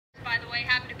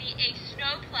be a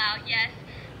snowplow. Yes,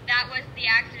 that was the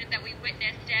accident that we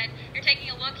witnessed, and you're taking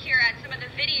a look here at some of the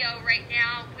video right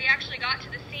now. We actually got to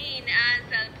the scene as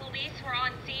the police were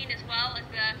on scene, as well as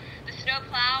the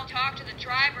snowplow. Talked to the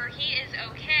driver. He is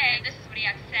okay. This is what he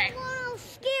had to say. Well,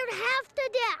 scared half to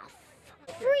death.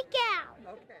 Freak out.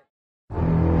 Okay.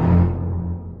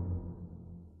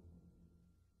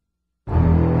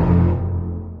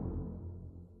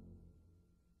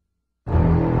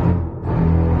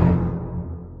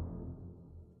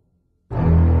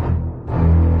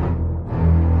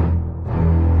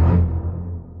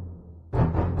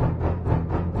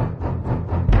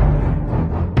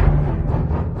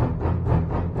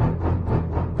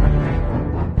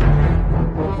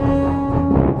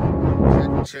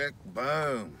 Check,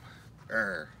 boom.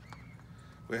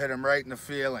 We hit him right in the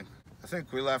feeling. I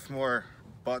think we left more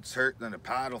butts hurt than a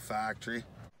paddle factory.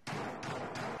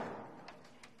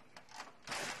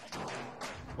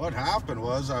 What happened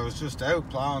was I was just out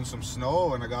plowing some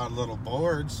snow and I got a little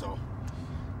bored, so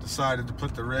decided to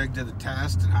put the rig to the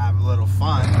test and have a little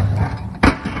fun.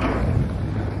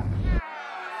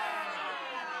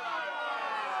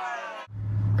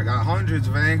 I got hundreds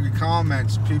of angry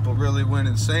comments. People really went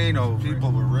insane over it.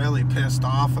 People were really pissed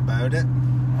off about it.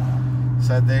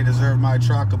 Said they deserve my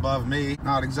truck above me.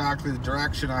 Not exactly the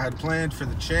direction I had planned for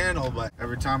the channel, but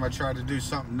every time I try to do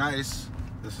something nice,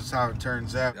 this is how it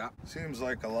turns out. Yeah. Seems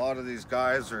like a lot of these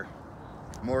guys are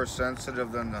more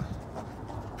sensitive than the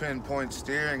pinpoint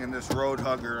steering in this road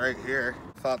hugger right here.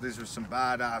 Thought these were some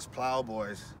badass plow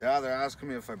boys. Yeah, they're asking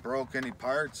me if I broke any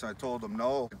parts. I told them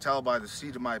no. I could tell by the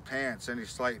seat of my pants any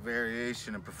slight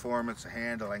variation in performance of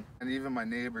handling. And even my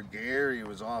neighbor Gary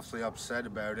was awfully upset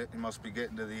about it. He must be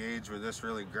getting to the age where this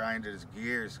really grinded his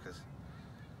gears, because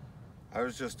I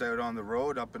was just out on the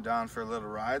road up and down for a little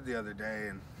ride the other day,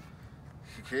 and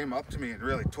he came up to me and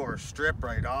really tore a strip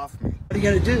right off me. What are you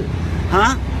gonna do?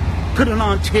 Huh? Put it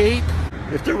on tape?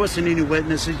 If there wasn't any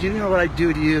witnesses, you know what I'd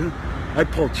do to you? I'd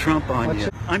pull Trump on you.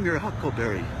 I'm your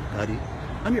huckleberry, buddy.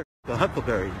 I'm your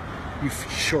huckleberry. You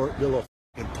short little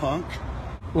punk.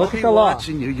 Look at the law.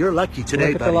 Watching you. You're lucky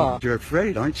today, buddy. You're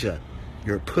afraid, aren't you?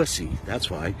 You're a pussy. That's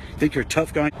why. Think you're a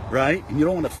tough guy, right? And you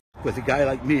don't want to with a guy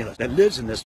like me that lives in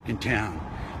this town.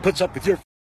 Puts up with your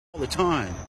all the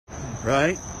time,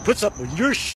 right? Puts up with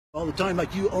your all the time,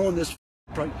 like you own this,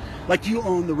 like you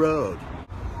own the road.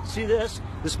 See this?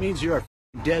 This means you're a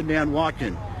dead man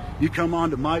walking. You come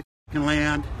onto my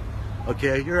land,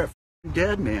 okay, you're a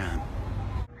dead man.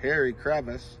 Harry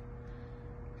Crevice,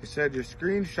 he said your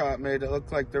screenshot made it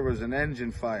look like there was an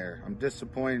engine fire. I'm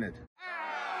disappointed.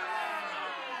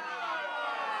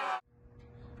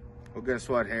 Well, guess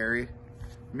what, Harry?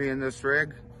 Me and this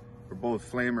rig, we're both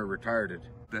flamer retarded.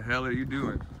 The hell are you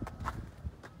doing?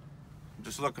 I'm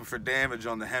just looking for damage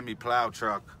on the Hemi Plow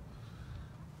truck.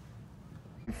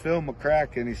 Phil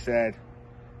McCracken, he said,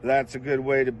 that's a good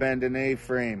way to bend an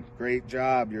A-frame. Great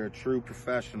job, you're a true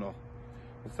professional.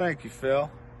 Well, thank you, Phil.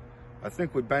 I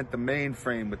think we bent the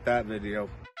mainframe with that video.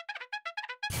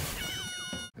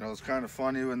 You know, it's kind of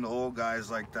funny when the old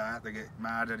guys like that, they get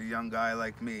mad at a young guy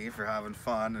like me for having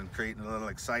fun and creating a little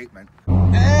excitement.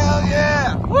 Hell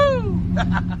yeah! Woo!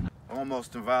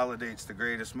 Almost invalidates the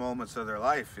greatest moments of their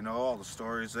life, you know, all the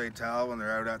stories they tell when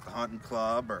they're out at the hunting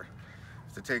club, or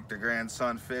if they take their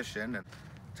grandson fishing and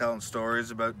telling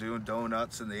stories about doing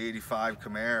donuts in the 85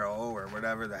 Camaro or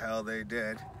whatever the hell they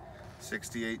did,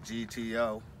 68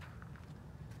 GTO.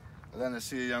 And then I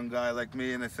see a young guy like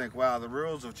me and they think, wow, the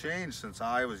rules have changed since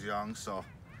I was young, so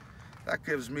that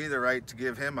gives me the right to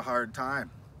give him a hard time.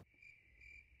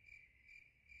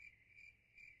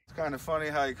 It's kind of funny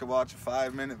how you could watch a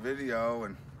 5-minute video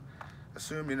and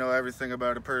assume you know everything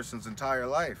about a person's entire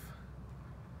life.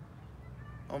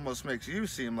 Almost makes you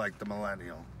seem like the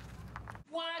millennial.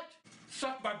 What?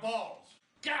 Suck my balls.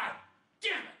 God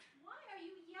damn it. Why are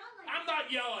you yelling? I'm not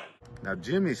yelling. Now,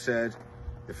 Jimmy said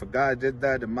if a guy did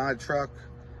that in my truck,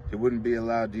 he wouldn't be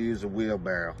allowed to use a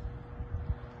wheelbarrow.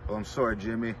 Well, I'm sorry,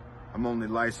 Jimmy. I'm only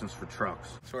licensed for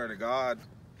trucks. Swear to God,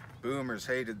 boomers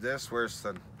hated this worse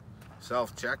than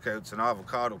self-checkouts and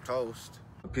avocado toast.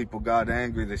 The people got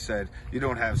angry. They said, you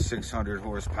don't have 600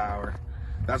 horsepower.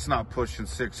 That's not pushing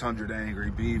 600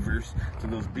 angry beavers to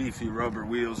those beefy rubber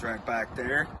wheels right back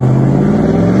there.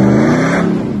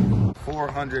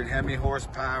 400 Hemi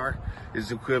horsepower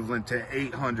is equivalent to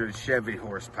 800 Chevy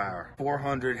horsepower.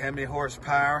 400 Hemi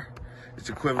horsepower is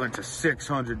equivalent to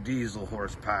 600 diesel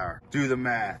horsepower. Do the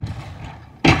math.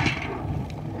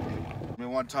 I mean,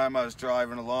 one time I was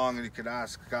driving along and you could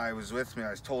ask the guy who was with me,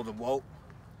 I told him, whoa.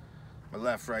 My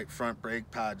left right front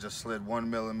brake pad just slid 1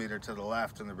 millimeter to the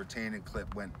left and the retaining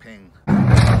clip went ping.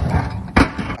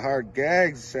 I Hard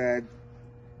Gags said,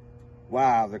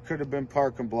 wow, there could have been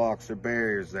parking blocks or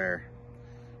barriers there.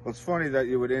 Well, it's funny that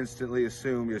you would instantly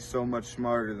assume you're so much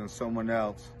smarter than someone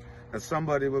else, that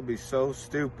somebody would be so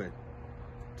stupid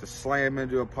to slam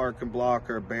into a parking block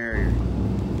or a barrier.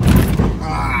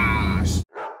 Ah!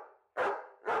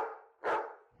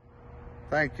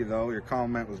 Thank you, though. Your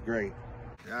comment was great.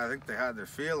 Yeah, I think they had their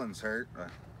feelings hurt.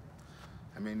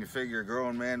 I mean, you figure a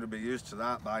grown man would be used to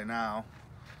that by now.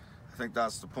 I think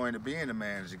that's the point of being a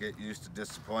man, is to get used to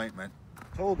disappointment.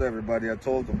 I told everybody, I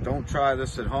told them, don't try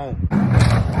this at home.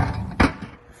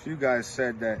 A few guys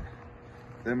said that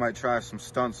they might try some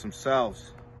stunts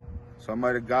themselves. So I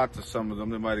might have got to some of them,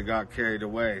 they might have got carried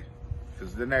away.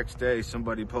 Because the next day,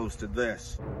 somebody posted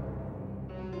this.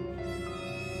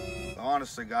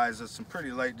 Honestly, guys, it's some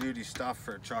pretty light duty stuff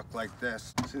for a truck like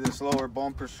this. See, this lower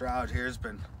bumper shroud here has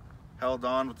been held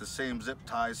on with the same zip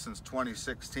ties since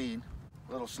 2016.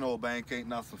 Little snowbank ain't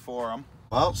nothing for them.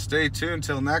 Well, stay tuned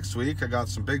till next week. I got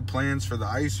some big plans for the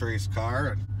ice race car.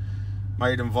 And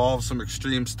might involve some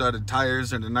extreme studded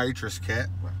tires and a nitrous kit.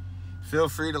 Feel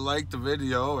free to like the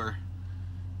video or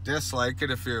dislike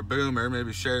it if you're a boomer.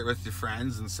 Maybe share it with your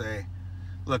friends and say,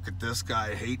 look at this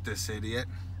guy, I hate this idiot.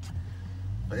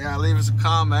 But yeah, leave us a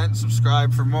comment,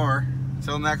 subscribe for more.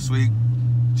 Till next week,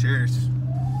 cheers.